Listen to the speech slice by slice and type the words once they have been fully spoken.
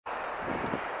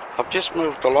I've just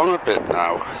moved along a bit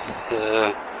now.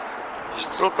 You've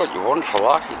still got your wonderful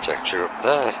architecture up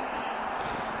there.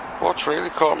 What's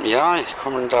really caught my eye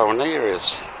coming down here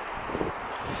is,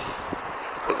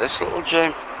 look at this little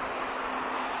gem.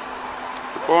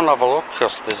 We'll go and have a look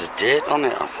because there's a date on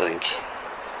it, I think.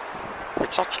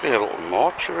 It's actually a little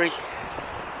mortuary,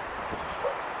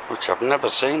 which I've never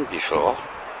seen before.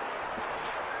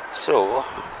 So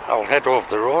I'll head over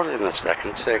the road in a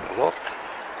second, take a look.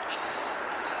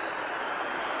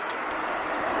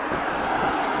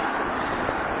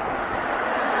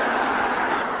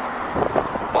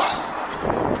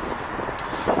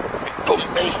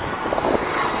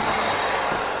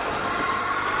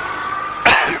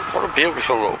 What a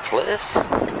beautiful little place. I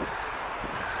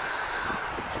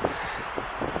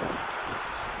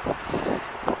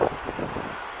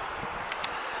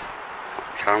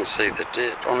can't see the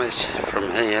date on it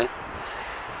from here.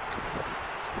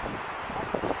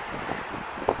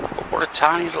 But what a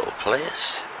tiny little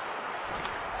place.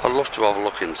 I'd love to have a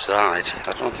look inside.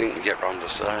 I don't think you can get round the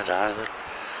side either.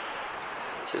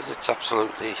 It's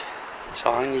absolutely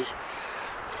tiny.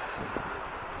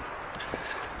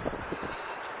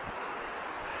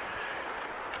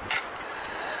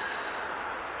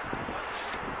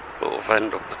 Little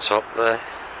vent up the top there.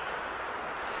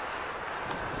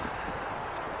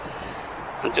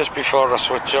 And just before I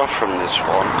switch off from this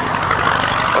one,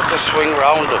 I'll just swing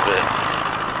round a bit.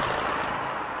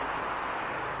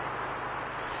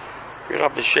 You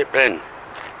have the ship in,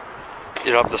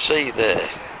 you have the sea there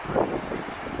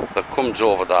that comes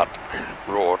over that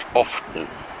road often.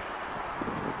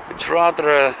 It's rather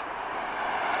a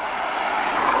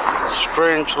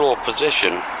strange low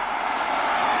position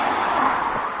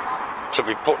to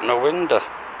be put in a window.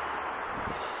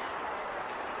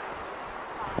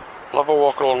 I'll have a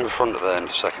walk along the front of there in a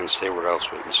second, see what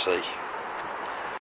else we can see.